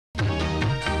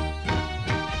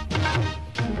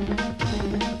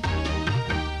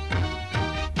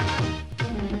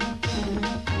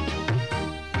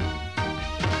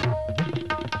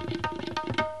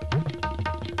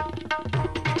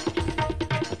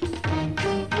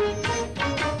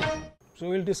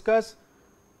we will discuss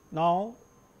now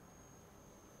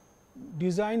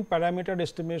design parameter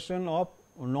estimation of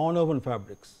non-woven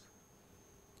fabrics.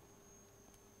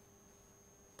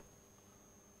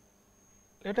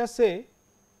 Let us say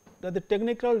that the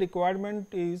technical requirement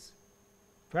is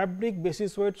fabric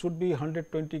basis weight should be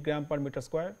 120 gram per meter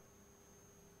square,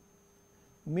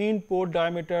 mean pore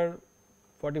diameter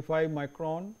 45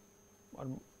 micron, or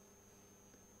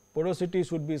porosity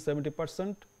should be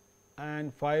 70%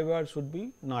 and fiber should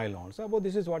be nylon. Suppose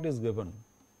this is what is given.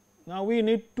 Now, we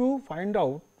need to find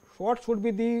out what should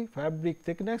be the fabric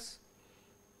thickness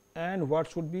and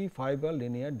what should be fiber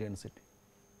linear density.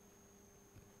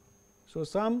 So,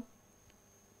 some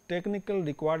technical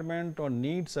requirement or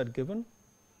needs are given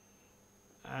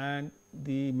and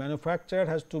the manufacturer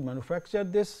has to manufacture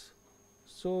this.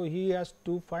 So, he has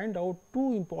to find out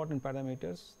two important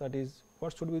parameters, that is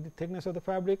what should be the thickness of the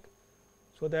fabric.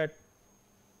 So, that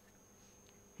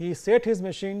he set his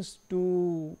machines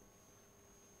to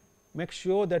make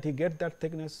sure that he get that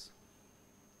thickness,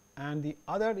 and the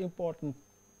other important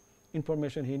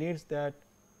information he needs, that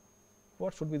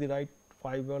what should be the right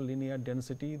fiber linear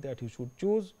density that he should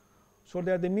choose. So,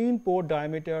 that the mean pore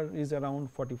diameter is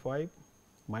around 45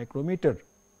 micrometer.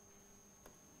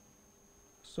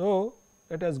 So,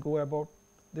 let us go about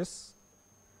this.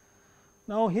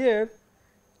 Now, here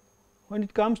when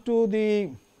it comes to the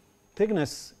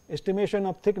thickness, estimation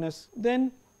of thickness,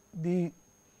 then the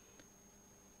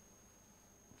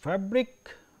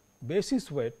fabric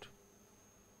basis weight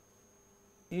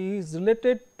is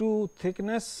related to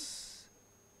thickness,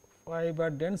 fiber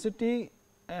density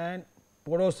and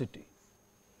porosity.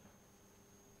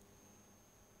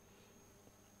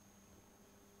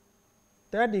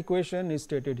 That equation is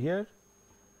stated here.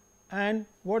 And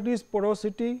what is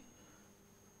porosity?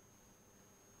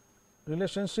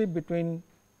 Relationship between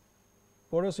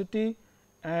porosity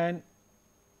and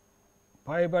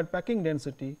fiber packing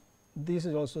density, this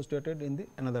is also stated in the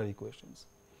another equations.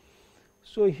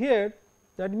 So, here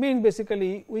that means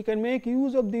basically we can make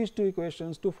use of these two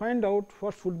equations to find out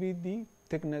what should be the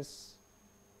thickness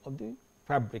of the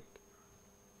fabric.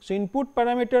 So, input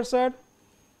parameters are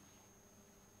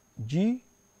G,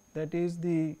 that is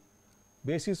the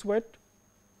basis weight,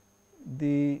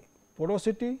 the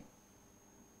porosity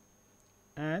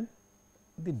and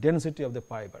the density of the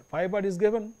fiber. Fiber is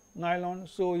given nylon,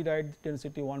 so we write the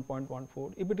density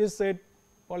 1.14. If it is said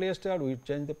polyester, we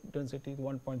change the density to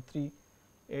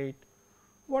 1.38.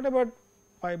 Whatever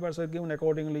fibers are given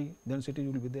accordingly, density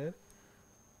will be there.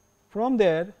 From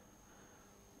there,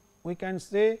 we can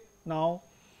say now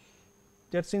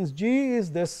that since G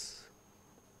is this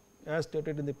as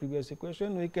stated in the previous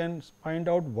equation, we can find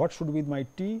out what should be my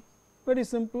T. Very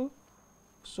simple.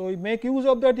 So, we make use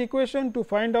of that equation to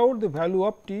find out the value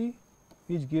of T,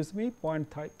 which gives me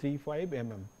 0.35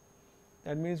 mm.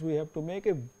 That means, we have to make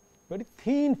a very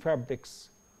thin fabrics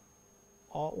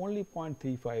or only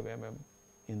 0.35 mm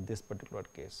in this particular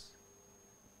case.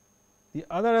 The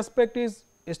other aspect is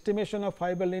estimation of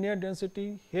fiber linear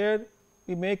density. Here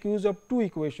we make use of two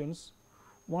equations.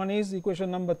 One is equation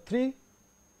number 3.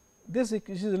 This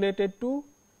is related to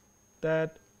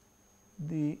that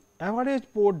the average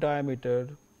pore diameter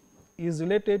is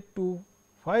related to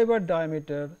fiber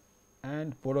diameter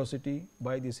and porosity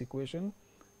by this equation,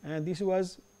 and this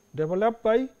was developed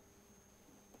by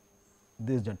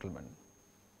this gentleman.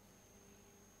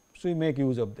 So, we make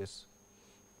use of this,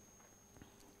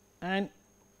 and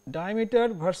diameter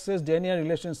versus denier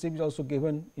relationship is also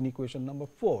given in equation number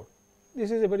 4.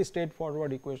 This is a very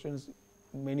straightforward equation.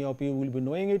 Many of you will be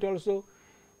knowing it also.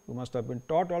 You must have been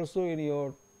taught also in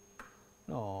your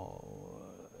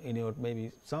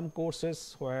maybe some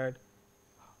courses where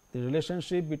the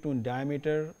relationship between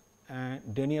diameter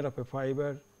and denier of a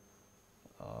fiber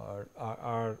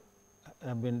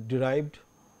have been derived.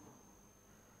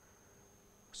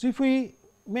 So, if we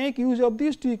make use of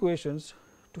these two equations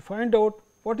to find out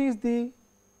what is the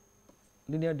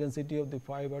linear density of the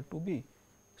fiber to be.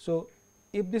 So,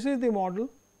 if this is the model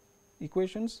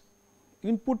equations,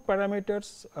 input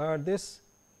parameters are this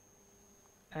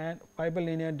and fiber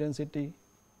linear density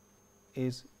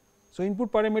is. So,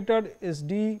 input parameter is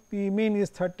d, p mean is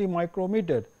 30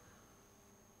 micrometer,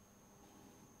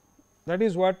 that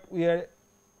is what we are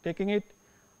taking it,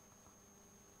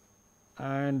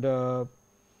 and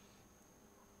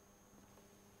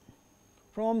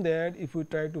from there if we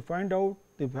try to find out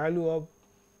the value of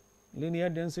linear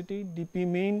density dp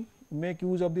mean, make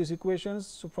use of these equations.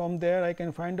 So, from there I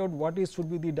can find out what is should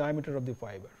be the diameter of the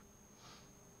fiber,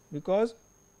 because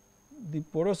the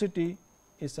porosity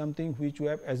is something which we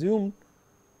have assumed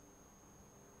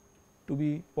to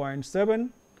be 0.7,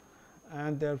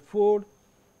 and therefore,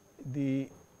 the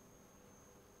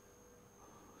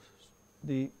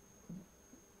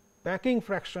packing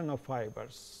fraction of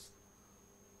fibers,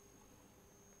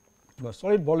 the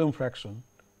solid volume fraction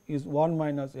is 1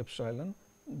 minus epsilon,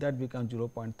 that becomes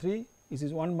 0.3. This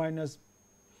is 1 minus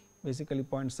basically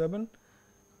 0.7.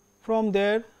 From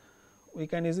there we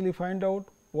can easily find out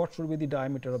what should be the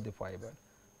diameter of the fiber,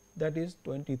 that is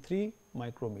 23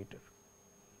 micrometer.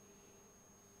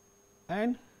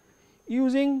 And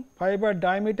using fiber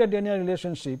diameter denier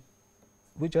relationship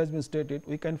which has been stated,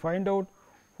 we can find out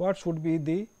what should be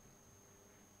the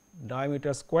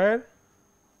diameter square.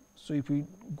 So, if we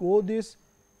go this,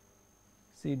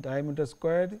 see diameter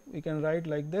squared, we can write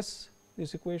like this,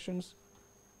 these equations,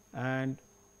 and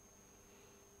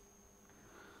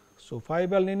so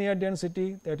fiber linear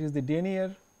density, that is the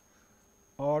denier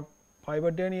or fiber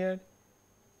denier,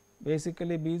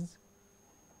 basically means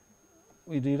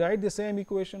we rewrite the same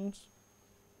equations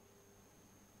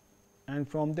and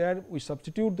from there we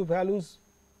substitute the values,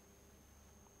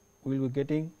 we will be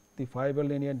getting the fiber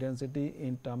linear density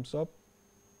in terms of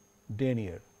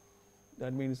denier.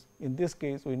 That means, in this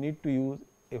case we need to use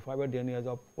a fiber denier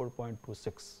of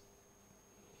 4.26.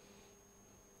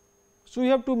 So, we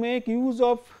have to make use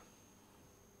of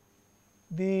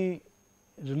the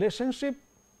relationship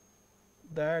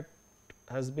that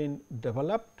has been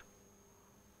developed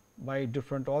by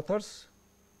different authors.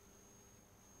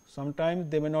 Sometimes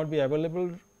they may not be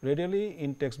available readily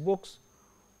in textbooks,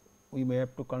 we may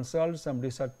have to consult some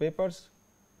research papers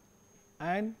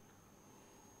and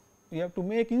we have to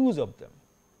make use of them.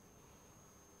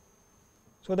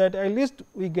 So, that at least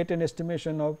we get an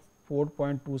estimation of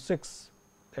 4.26,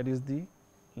 that is the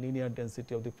linear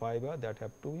density of the fiber that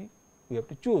we have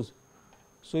to choose.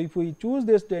 So, if we choose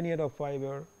this denier of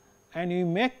fiber and we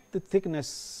make the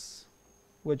thickness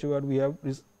whichever we have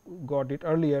got it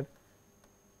earlier,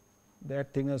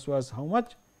 that thickness was how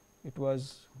much? It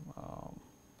was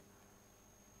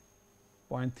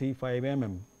 0.35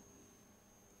 mm.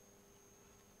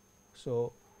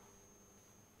 So,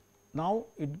 now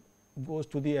it goes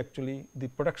to the actually the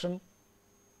production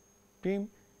team.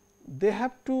 They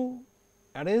have to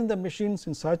arrange the machines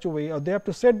in such a way, or they have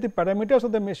to set the parameters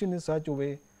of the machine in such a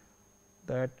way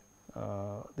that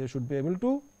they should be able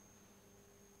to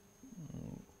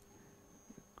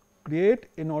create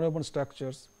a nonwoven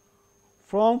structures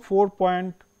from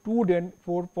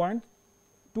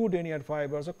 4.2 denier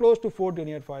fibers or close to 4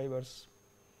 denier fibers,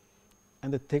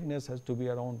 and the thickness has to be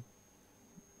around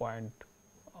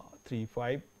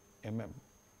 0.35 mm.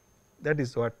 That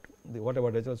is what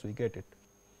whatever results we get it.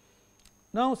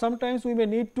 Now, sometimes we may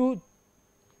need to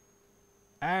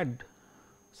add,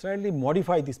 slightly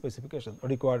modify the specification or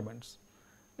requirements.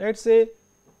 Let us say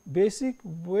basic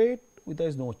weight there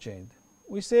is no change.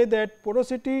 We say that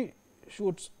porosity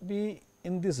should be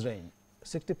in this range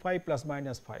 65 plus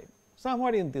minus 5,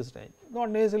 somewhere in this range, not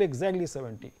necessarily exactly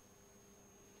 70.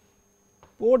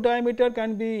 Pore diameter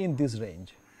can be in this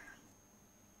range.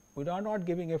 We are not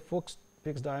giving a fixed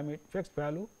diameter, fixed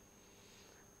value.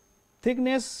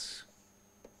 Thickness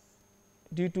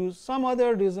due to some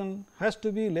other reason has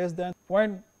to be less than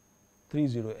 0.30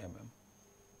 mm,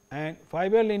 and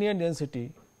fiber linear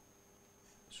density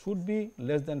should be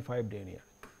less than 5 denier.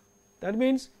 That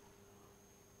means,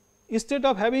 instead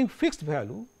of having fixed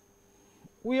value,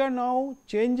 we are now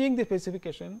changing the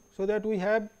specification, so that we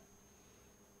have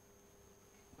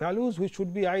values which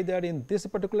should be either in this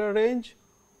particular range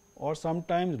or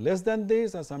sometimes less than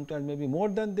this or sometimes maybe more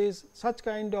than this. Such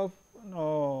kind of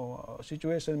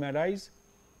situation may arise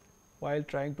while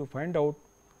trying to find out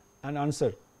an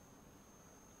answer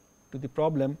to the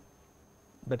problem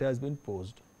that has been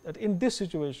posed. That in these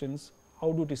situations,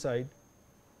 how to decide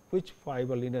which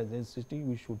fiber linear density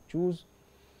we should choose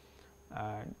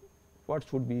and what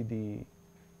should be the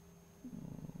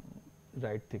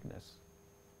right thickness.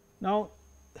 Now,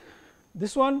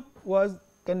 this one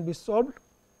can be solved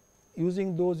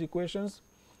using those equations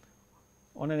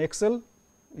on an Excel.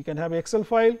 We can have Excel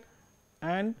file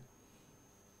and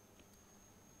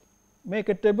make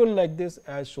a table like this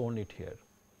as shown it here.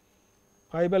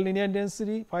 Fiber linear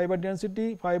density,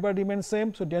 fiber remains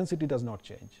same, so density does not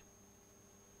change.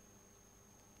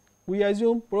 We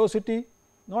assume porosity,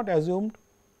 not assumed,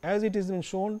 as it is been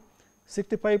shown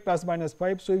 65 plus minus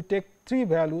 5. So, we take 3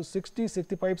 values 60,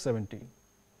 65, 70.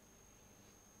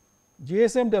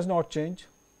 GSM does not change,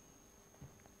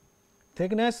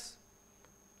 thickness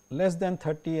less than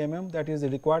 30 mm, that is the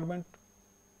requirement,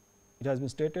 it has been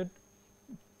stated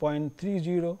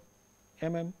 0.30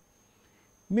 mm.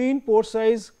 Mean pore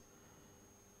size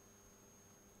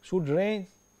should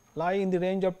lie in the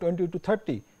range of 20 to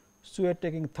 30. So, we are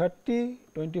taking 30,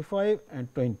 25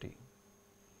 and 20,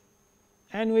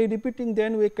 and we are repeating,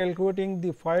 then we are calculating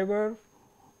the fiber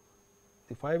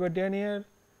denier,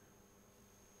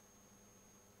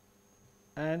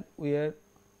 and we are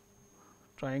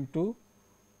trying to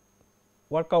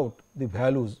work out the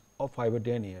values of fiber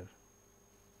denier.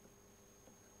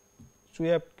 So, we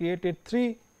have created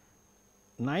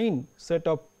 9 set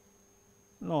of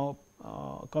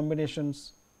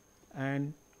combinations,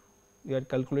 and we are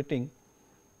calculating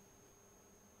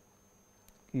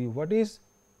what is,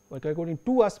 we are calculating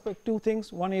two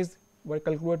things. One is we are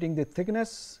calculating the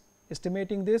thickness,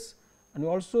 estimating this, and we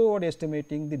also are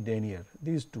estimating the denier,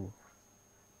 these two.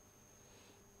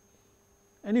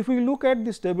 And if we look at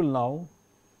this table now,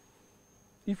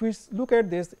 if we look at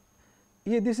this,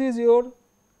 here this is your,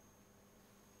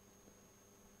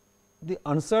 the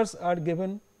answers are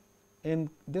given in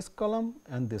this column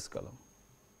and this column.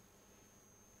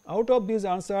 Out of these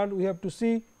answers, we have to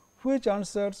see which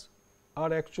answers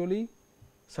are actually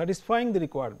satisfying the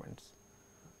requirements.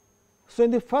 So, in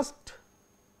the first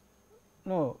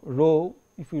row,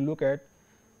 if we look at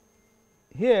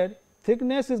here,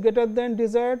 thickness is greater than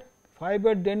desired,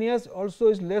 fiber denier also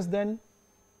is less than,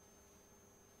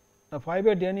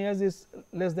 fiber denier is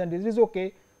less than, this is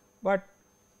okay, but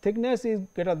thickness is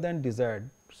greater than desired.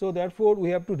 So, therefore, we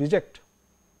have to reject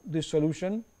this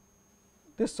solution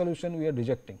we are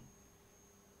rejecting.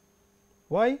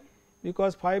 Why?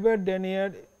 Because fiber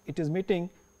denier it is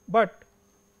meeting, but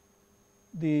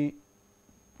the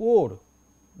pore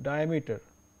diameter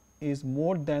is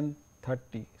more than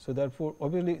 30. So, therefore,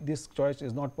 obviously, this choice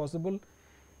is not possible.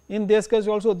 In this case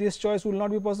also this choice will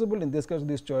not be possible, in this case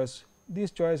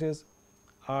these choices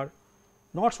are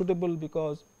not suitable,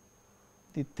 because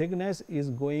the thickness is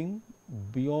going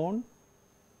beyond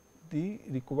the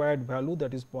required value,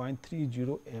 that is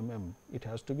 0.30 mm. It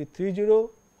has to be 30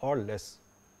 or less.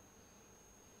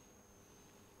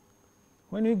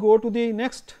 When we go to the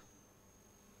next,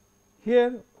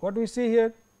 here what we see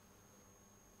here,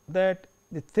 that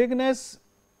the thickness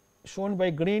shown by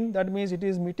green, that means it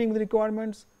is meeting the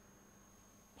requirements.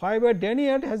 Fiber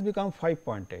denier has become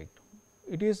 5.8,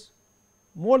 it is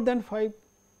more than 5,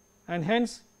 and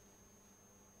hence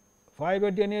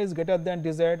fiber denier is greater than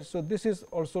desired. So, this is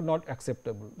also not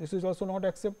acceptable, this is also not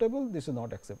acceptable, this is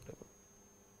not acceptable.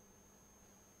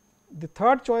 The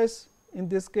third choice in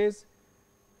this case,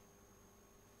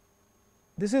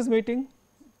 this is meeting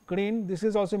green, this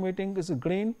is also meeting, this is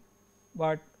green,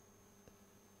 but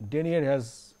denier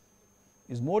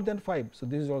is more than 5. So,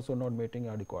 this is also not meeting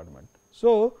our requirement.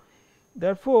 So,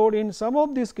 therefore, in some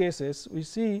of these cases we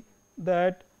see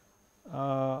that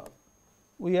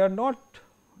we are not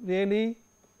really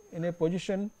in a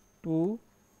position to,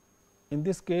 in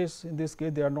this case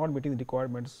they are not meeting the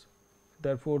requirements.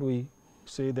 Therefore, we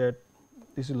say that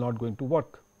this is not going to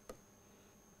work.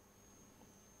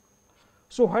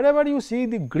 So, wherever you see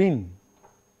the green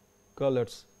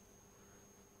colors,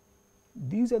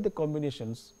 these are the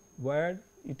combinations where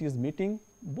it is meeting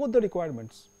both the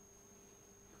requirements.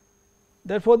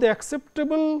 Therefore, the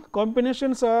acceptable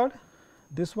combinations are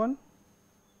this one,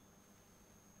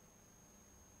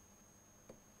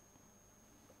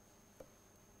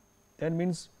 that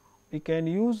means we can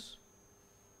use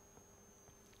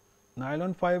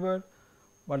nylon fiber,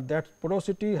 but that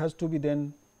porosity has to be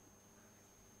then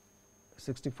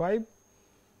 65,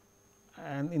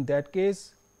 and in that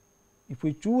case if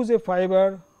we choose a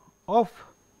fiber of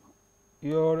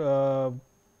your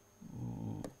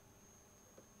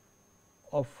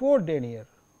of 4 denier,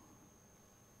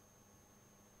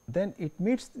 then it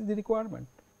meets the requirement.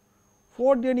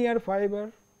 4 denier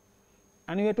fiber,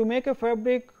 and you have to make a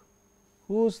fabric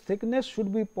whose thickness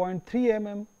should be 0.3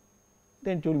 mm,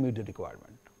 then it will meet the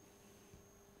requirement.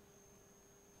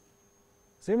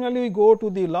 Similarly, we go to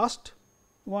the last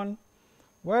one,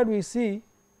 where we see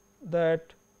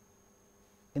that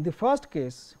in the first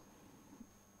case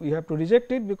we have to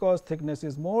reject it because thickness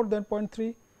is more than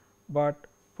 0.3, but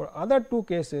for other two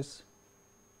cases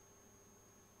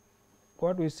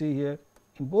what we see here,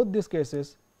 in both these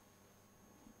cases,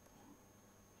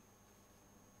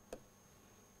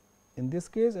 in this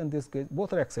case and this case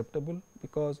both are acceptable,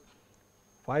 because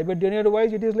fiber denier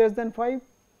wise it is less than 5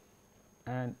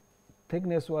 and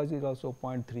thickness wise is also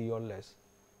 0.3 or less.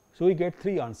 So, we get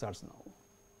 3 answers now.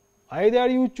 Either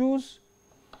you choose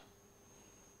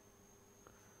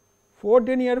 4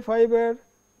 denier fiber,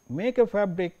 make a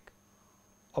fabric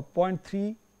of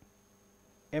 0.3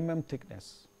 mm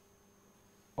thickness,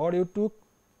 or you took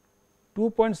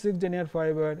 2.6 denier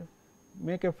fiber,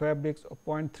 make a fabric of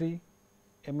 0.3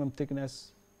 mm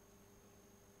thickness,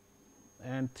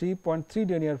 and 3.3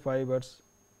 denier fibers,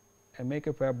 and make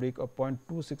a fabric of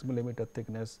 0.26 millimeter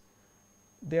thickness,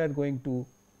 they are going to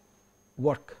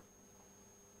work.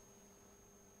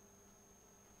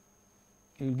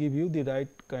 It will give you the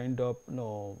right kind of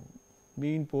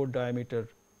mean pore diameter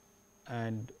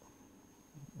and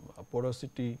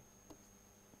porosity,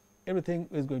 everything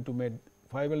is going to meet.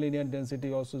 Fiber linear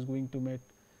density also is going to meet,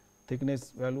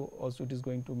 thickness value also it is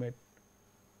going to meet.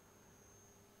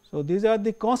 So, these are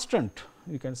the constant,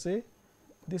 you can say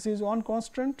this is one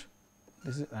constant,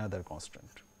 this is another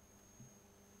constant.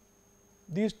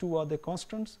 These two are the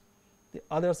constants, the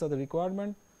others are the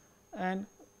requirement, and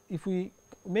if we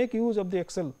make use of the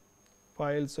Excel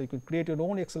files, so you can create your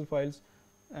own Excel files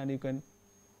and you can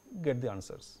get the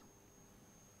answers.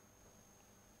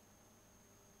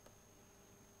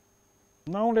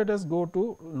 Now, let us go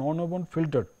to nonwoven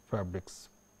filtered fabrics.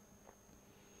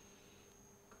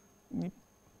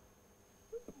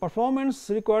 Performance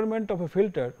requirement of a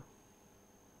filter,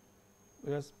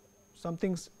 yes, some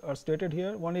things are stated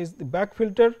here. One is the back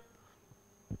filter.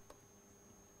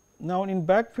 Now, in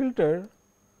back filter,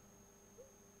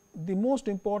 the most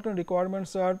important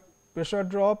requirements are pressure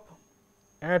drop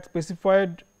at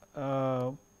specified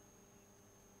air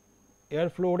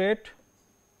flow rate,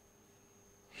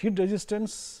 heat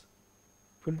resistance,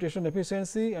 filtration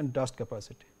efficiency and dust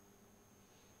capacity.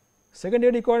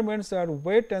 Secondary requirements are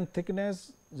weight and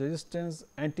thickness, resistance,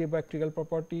 antibacterial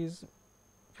properties,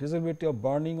 feasibility of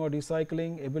burning or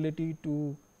recycling, ability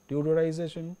to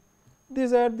deodorization.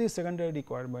 These are the secondary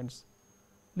requirements.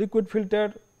 Liquid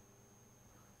filter,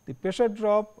 the pressure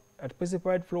drop at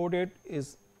specified flow rate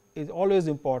is always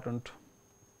important.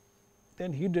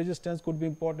 Then heat resistance could be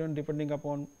important depending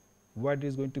upon what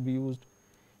is going to be used.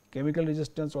 Chemical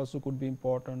resistance also could be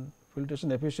important.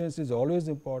 Filtration efficiency is always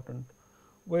important.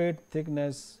 Weight,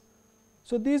 thickness.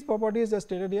 So, these properties are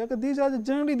stated here. These are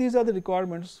generally these are the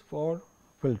requirements for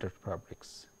filtered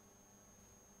fabrics.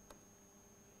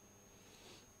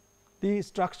 The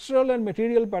structural and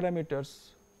material parameters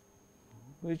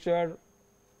which are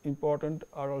important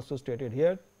are also stated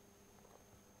here.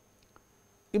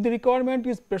 If the requirement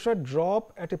is pressure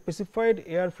drop at a specified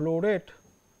air flow rate,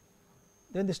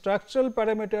 then the structural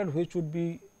parameter which would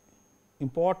be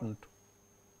important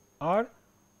are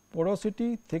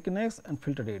porosity, thickness and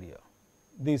filter area,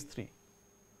 these three.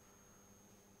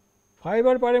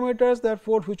 Fiber parameters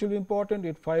therefore, which will be important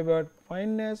is fiber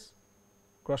fineness,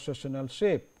 cross sectional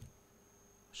shape.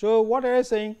 So, what I am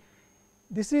saying,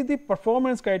 this is the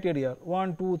performance criteria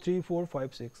 1, 2, 3, 4,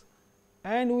 5, 6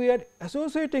 and we are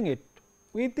associating it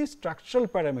with the structural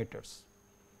parameters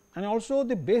and also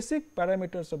the basic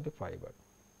parameters of the fiber.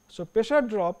 So, pressure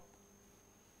drop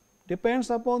depends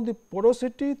upon the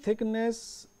porosity,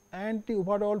 thickness and the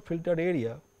overall filter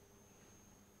area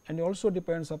and also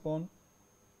depends upon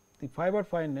the fiber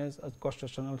fineness as cross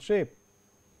sectional shape.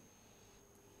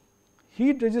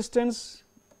 Heat resistance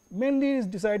mainly is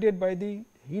decided by the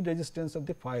heat resistance of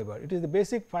the fiber. It is the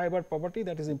basic fiber property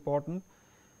that is important.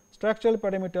 Structural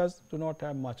parameters do not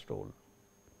have much role.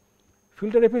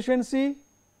 Filter efficiency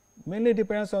mainly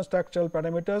depends on structural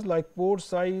parameters like pore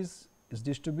size, its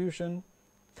distribution,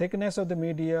 thickness of the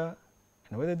media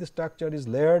and whether the structure is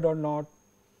layered or not.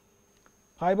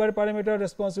 Fiber parameter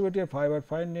responsibility of fiber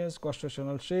fineness, cross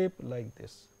sectional shape like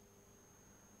this.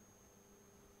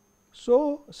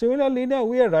 So, similarly, now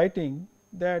we are writing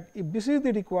that if this is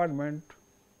the requirement,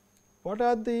 what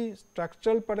are the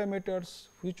structural parameters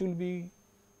which will be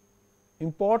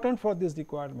important for this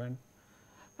requirement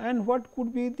and what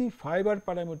could be the fiber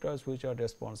parameters which are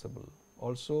responsible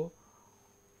also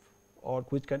or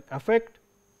which can affect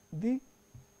the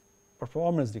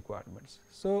performance requirements.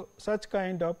 So, such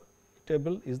kind of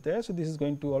table is there. So, this is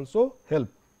going to also help.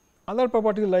 Other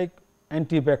properties like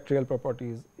antibacterial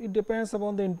properties, it depends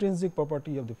upon the intrinsic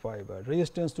property of the fiber,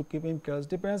 resistance to chemicals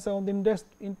depends on the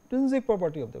intrinsic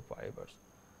property of the fibers.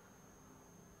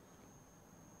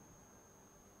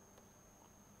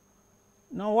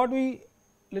 Now, what we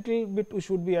little bit we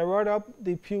should be aware of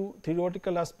the few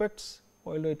theoretical aspects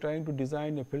while we are trying to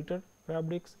design a filter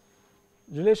fabrics.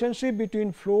 Relationship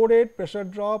between flow rate, pressure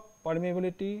drop,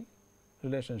 permeability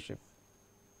relationship.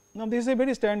 Now, this is a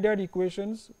very standard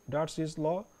equations, Darcy's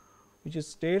law, which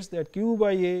states that Q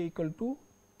by A equal to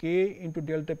K into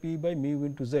delta P by mu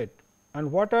into Z.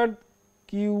 And what are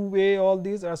Q, A, all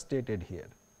these are stated here.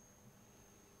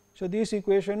 So, this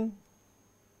equation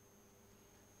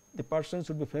the person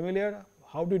should be familiar.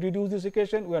 How to reduce this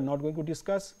equation? We are not going to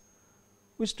discuss.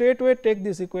 We straightway take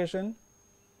this equation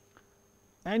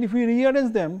and if we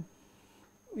rearrange them,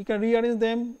 we can rearrange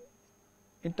them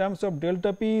in terms of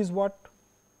delta P is what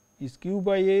is Q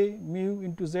by A mu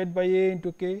into Z by A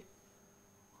into K.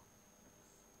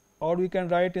 or we can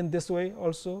write in this way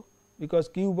also, because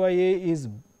q by a is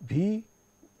v,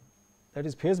 that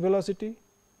is phase velocity,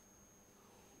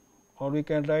 or we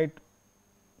can write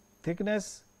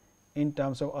thickness in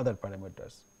terms of other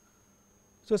parameters.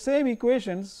 So, same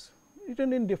equations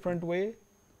written in different way,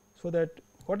 so that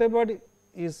whatever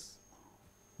is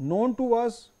known to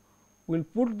us, we will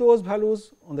put those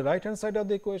values on the right hand side of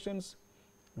the equations,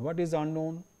 what is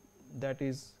unknown, that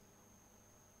is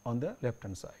on the left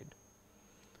hand side.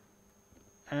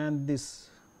 And this,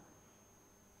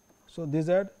 so these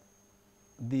are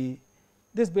the,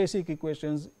 this basic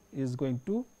equations is going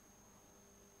to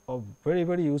very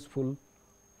very useful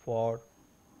for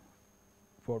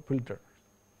filters.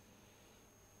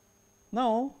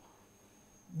 Now,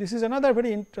 this is another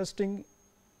very interesting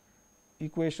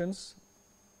equations,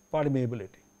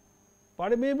 permeability.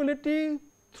 Permeability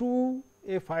through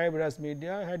a fibrous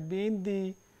media had been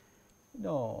the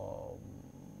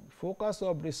focus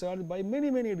of research by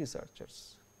many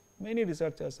researchers. Many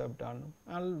researchers have done,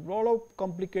 and a lot of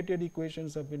complicated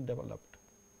equations have been developed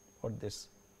for this.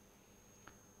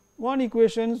 One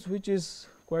equation which is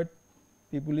quite,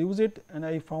 people use it, and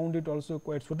I found it also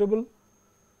quite suitable,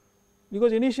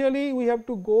 because initially we have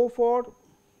to go for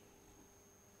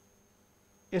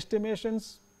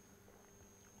estimations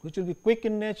which will be quick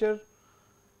in nature,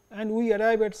 and we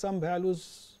arrive at some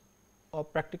values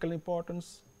of practical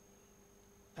importance,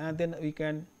 and then we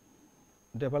can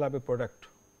develop a product.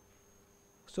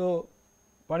 So,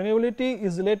 permeability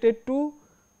is related to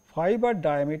fiber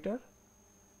diameter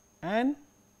and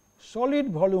solid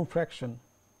volume fraction,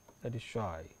 that is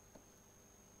psi.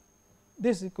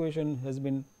 This equation has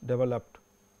been developed,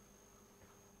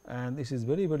 and this is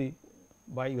very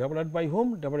developed by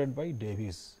whom? Developed by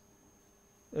Davis.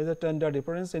 There is a standard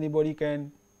reference, anybody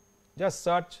can just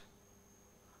search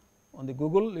on the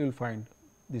Google, you will find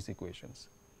these equations.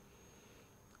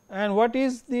 And what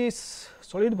is this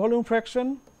solid volume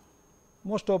fraction?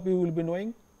 Most of you will be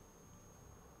knowing,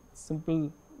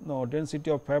 simple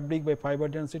density of fabric by fiber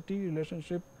density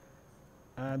relationship,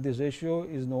 and this ratio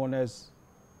is known as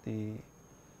the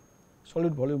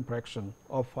solid volume fraction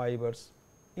of fibers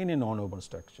in a nonwoven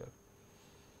structure.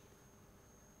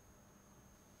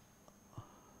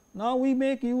 Now, we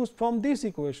make use from these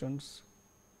equations.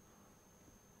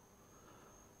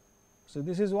 So,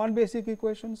 this is one basic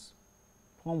equations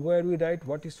from where we write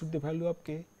what is the value of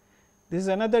k. This is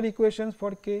another equation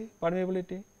for k,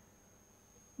 permeability.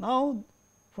 Now,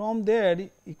 from there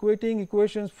equating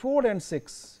equations 4 and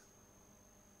 6,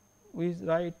 we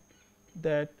write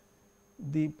that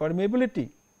the permeability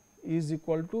is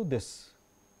equal to this,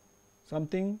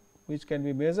 something which can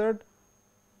be measured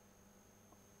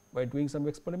by doing some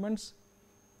experiments.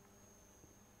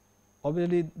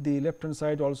 Obviously, the left hand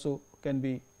side also can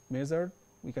be measured,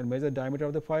 we can measure diameter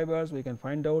of the fibers, we can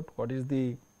find out what is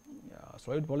the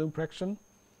solid volume fraction.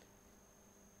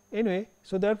 Anyway,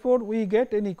 so therefore, we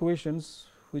get an equations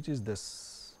which is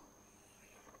this.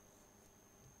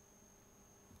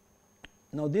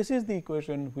 Now, this is the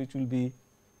equation which will be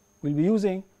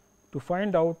using to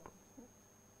find out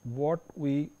what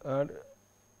we are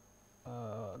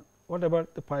whatever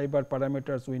the fiber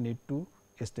parameters we need to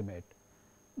estimate.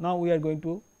 Now, we are going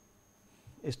to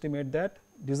estimate that,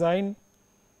 design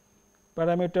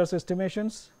parameters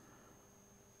estimations,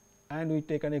 and we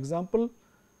take an example.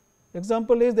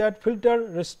 Example is that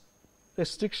filter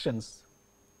restrictions,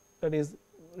 that is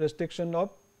restriction of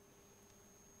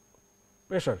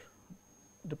pressure.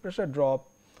 The pressure drop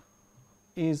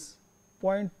is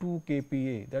 0.2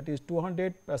 kPa, that is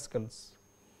 200 pascals.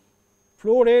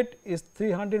 Flow rate is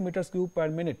 300 meters cube per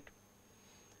minute,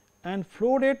 and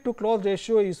flow rate to cloth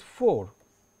ratio is 4.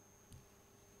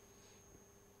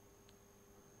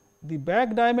 The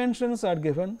back dimensions are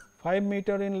given 5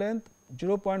 meter in length,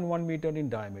 0.1 meter in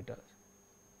diameter.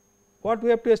 What we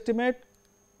have to estimate?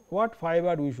 What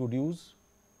fiber we should use?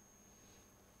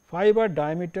 Fiber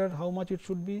diameter, how much it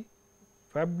should be?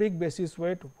 Fabric basis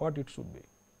weight, what it should be?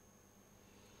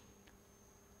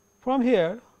 From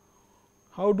here,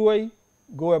 how do I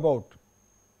go about,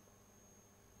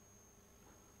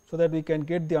 so that we can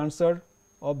get the answer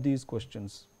of these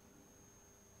questions?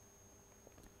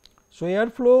 So,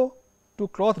 airflow to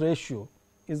cloth ratio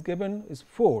is given is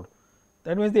 4,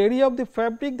 that means the area of the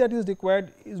fabric that is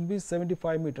required is be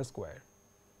 75 meter square.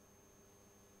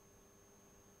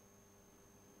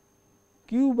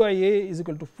 Q by A is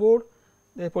equal to 4,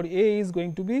 therefore, A is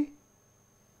going to be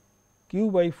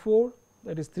Q by 4,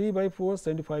 that is 3 by 4,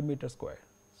 75 meter square.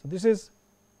 So, this is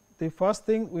the first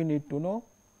thing we need to know,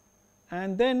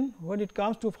 and then when it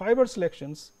comes to fiber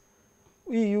selections,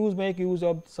 we make use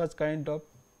of such kind of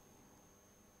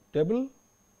table.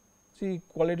 see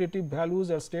qualitative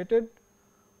values are stated: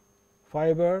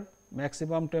 fiber,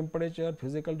 maximum temperature,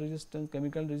 physical resistance,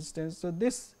 chemical resistance. So,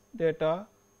 this data,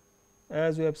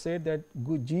 as we have said, that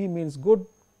G means good,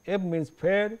 F means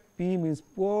fair, P means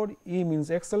poor, E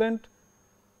means excellent.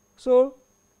 So,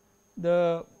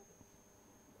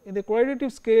 in the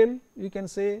qualitative scale we can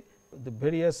say the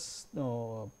various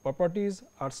properties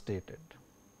are stated.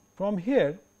 From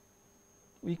here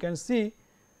we can see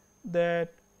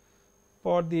that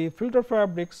for the filter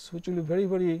fabrics, which will be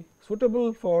very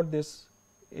suitable for this,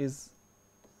 is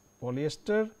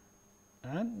polyester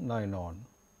and nylon.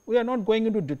 We are not going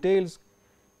into details,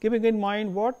 keeping in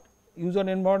mind what: user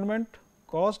environment,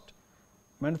 cost,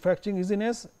 manufacturing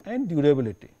easiness and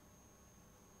durability.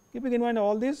 Keeping in mind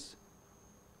all this,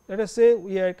 let us say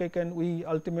we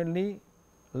ultimately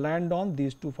land on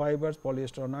these two fibers,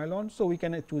 polyester or nylon. So, we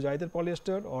can choose either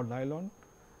polyester or nylon,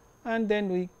 and then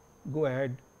we go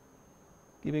ahead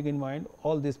keeping in mind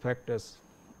all these factors: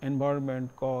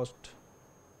 environment, cost,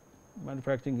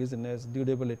 manufacturing easiness,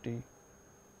 durability.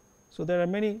 So, there are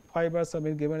many fibers have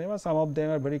been given, some of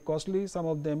them are very costly, some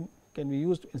of them can be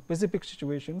used in specific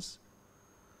situations.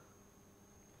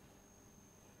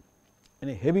 In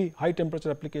a heavy high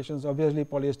temperature applications, obviously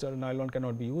polyester and nylon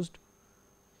cannot be used.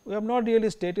 We have not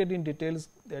really stated in details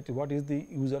that what is the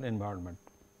user environment.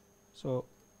 So,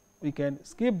 we can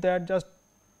skip that, just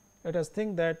let us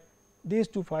think that these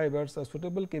two fibers are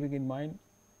suitable, keeping in mind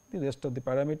the rest of the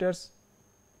parameters,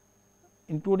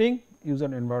 including user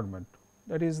environment.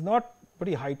 That is not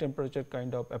very high temperature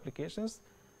kind of applications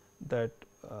that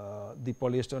the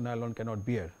polyester nylon cannot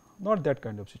bear, not that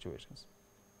kind of situations.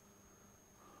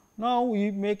 Now, we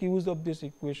make use of these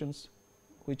equations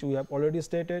which we have already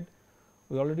stated.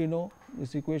 We already know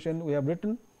this equation we have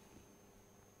written.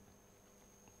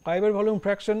 Fiber volume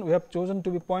fraction we have chosen to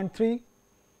be 0.3.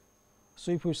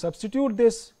 So, if we substitute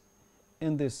this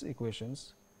in these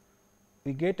equations,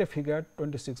 we get a figure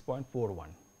 26.41.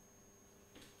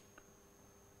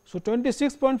 So,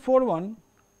 26.41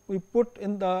 we put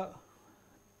in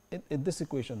this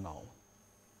equation now,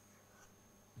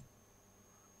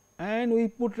 and we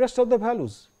put rest of the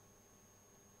values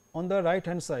on the right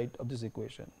hand side of this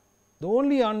equation. The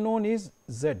only unknown is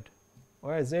Z,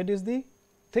 where Z is the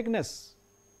thickness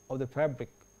of the fabric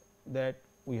that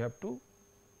we have to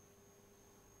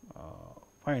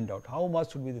find out how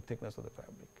much should be the thickness of the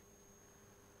fabric.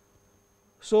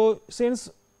 So, since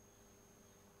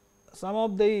some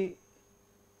of the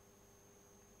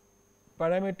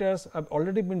parameters have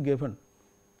already been given,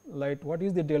 like what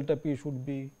is the delta P should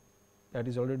be, that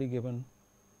is already given,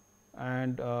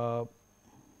 and how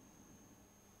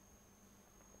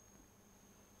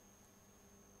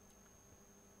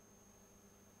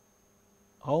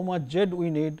much Z we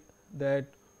need, that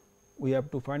we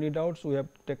have to find it out. So, we have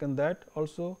taken that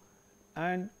also,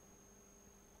 and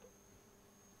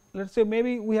let us say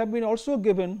maybe we have been also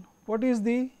given what is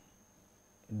the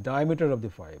diameter of the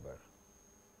fiber,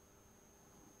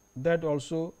 that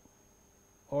also,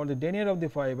 or the denier of the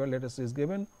fiber, let us say, is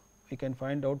given. We can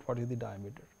find out what is the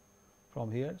diameter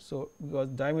from here. So, because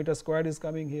diameter squared is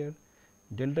coming here,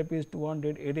 delta P is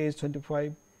 200, area is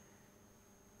 25,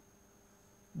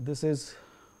 this is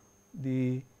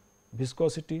the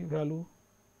viscosity value,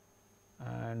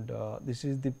 and this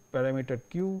is the parameter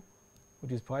Q,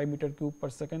 which is 5 meter cube per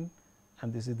second,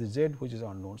 and this is the Z, which is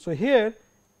unknown. So, here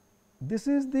this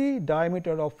is the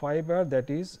diameter of fiber, that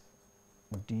is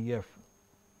dF,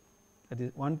 that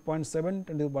is 1.7 10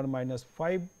 to the power minus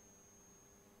 5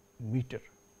 meter.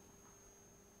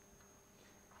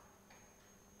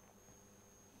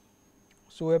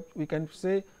 So, we can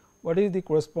say what is the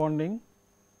corresponding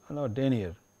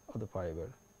denier of the fiber.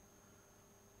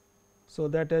 So,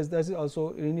 that is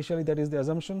also initially that is the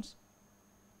assumptions.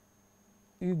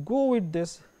 You go with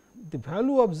this, the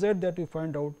value of Z that we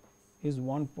find out is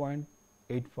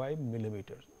 1.85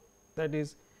 millimeters, that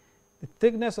is the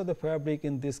thickness of the fabric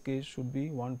in this case should be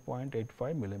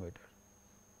 1.85 millimeter.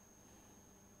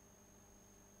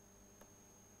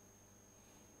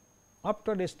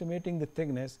 After estimating the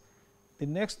thickness, the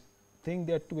next thing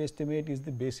that to estimate is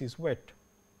the basis weight,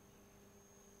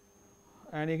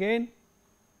 and again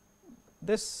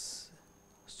this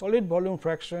solid volume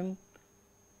fraction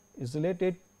is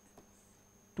related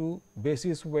to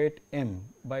basis weight m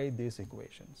by these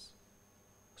equations.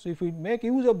 So, if we make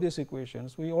use of these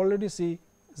equations, we already see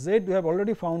Z we have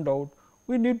already found out,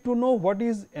 we need to know what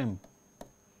is m.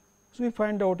 So, we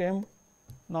find out m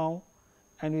now,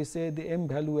 and we say the m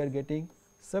value we are getting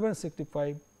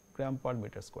 765 gram per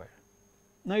meter square.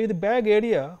 Now, in the bag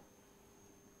area,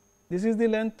 this is the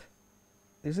length,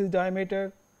 this is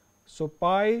diameter. So,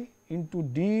 pi into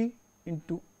d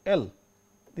into L,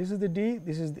 this is the D,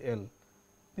 this is the L,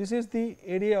 this is the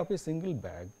area of a single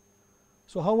bag.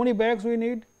 So, how many bags we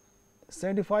need?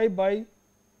 75 by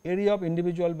area of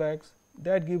individual bags,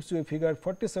 that gives you a figure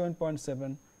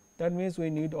 47.7, that means we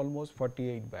need almost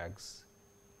 48 bags.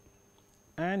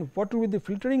 And what will be the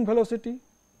filtering velocity,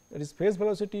 that is phase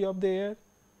velocity of the air,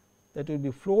 that will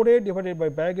be flow rate divided by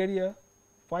bag area,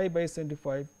 5 by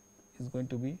 75 is going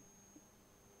to be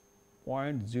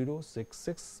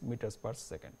 0.066 meters per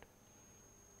second.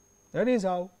 That is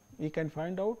how we can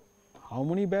find out how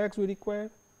many bags we require,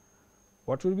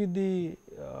 what will be the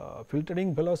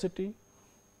filtering velocity.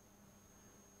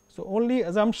 So, only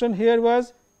assumption here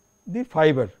was the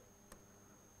fiber.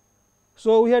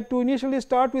 So, we had to initially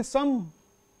start with some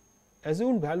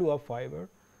assumed value of fiber,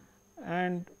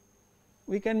 and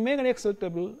we can make an Excel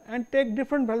table and take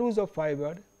different values of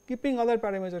fiber, keeping other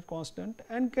parameters constant,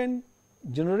 and can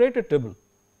generate a table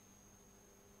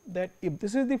that if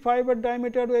this is the fiber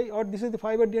diameter or this is the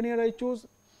fiber linear I choose,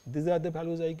 these are the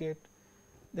values I get.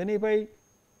 Then if I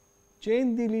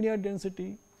change the linear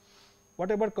density,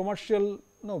 whatever commercial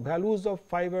values of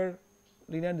fiber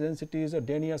linear densities or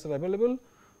deniers are available,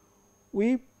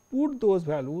 we put those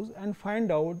values and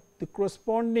find out the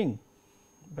corresponding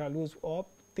values of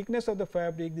thickness of the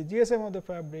fabric, the GSM of the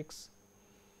fabrics.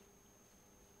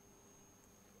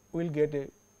 We will get a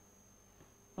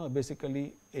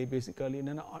basically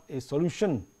a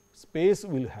solution space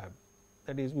we will have,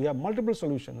 that is we have multiple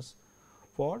solutions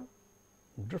for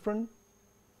different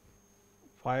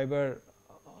fiber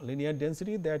linear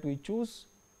density that we choose,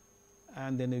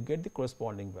 and then you get the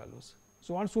corresponding values.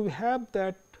 So, once we have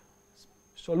that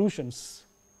solutions,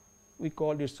 we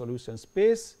call it solution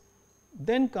space,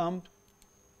 then comes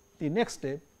the next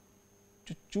step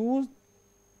to choose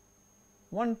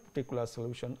one particular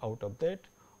solution out of that,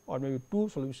 or maybe two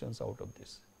solutions out of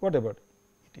this, whatever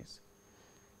it is.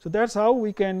 So, that is how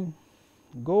we can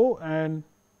go and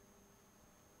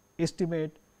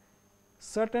estimate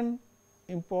certain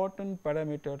important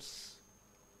parameters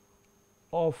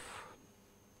of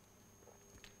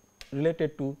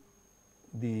related to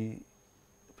the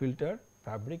filter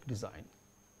fabric design.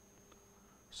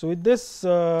 So, with this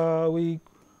we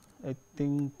I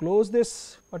think close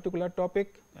this particular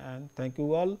topic, and thank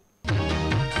you all.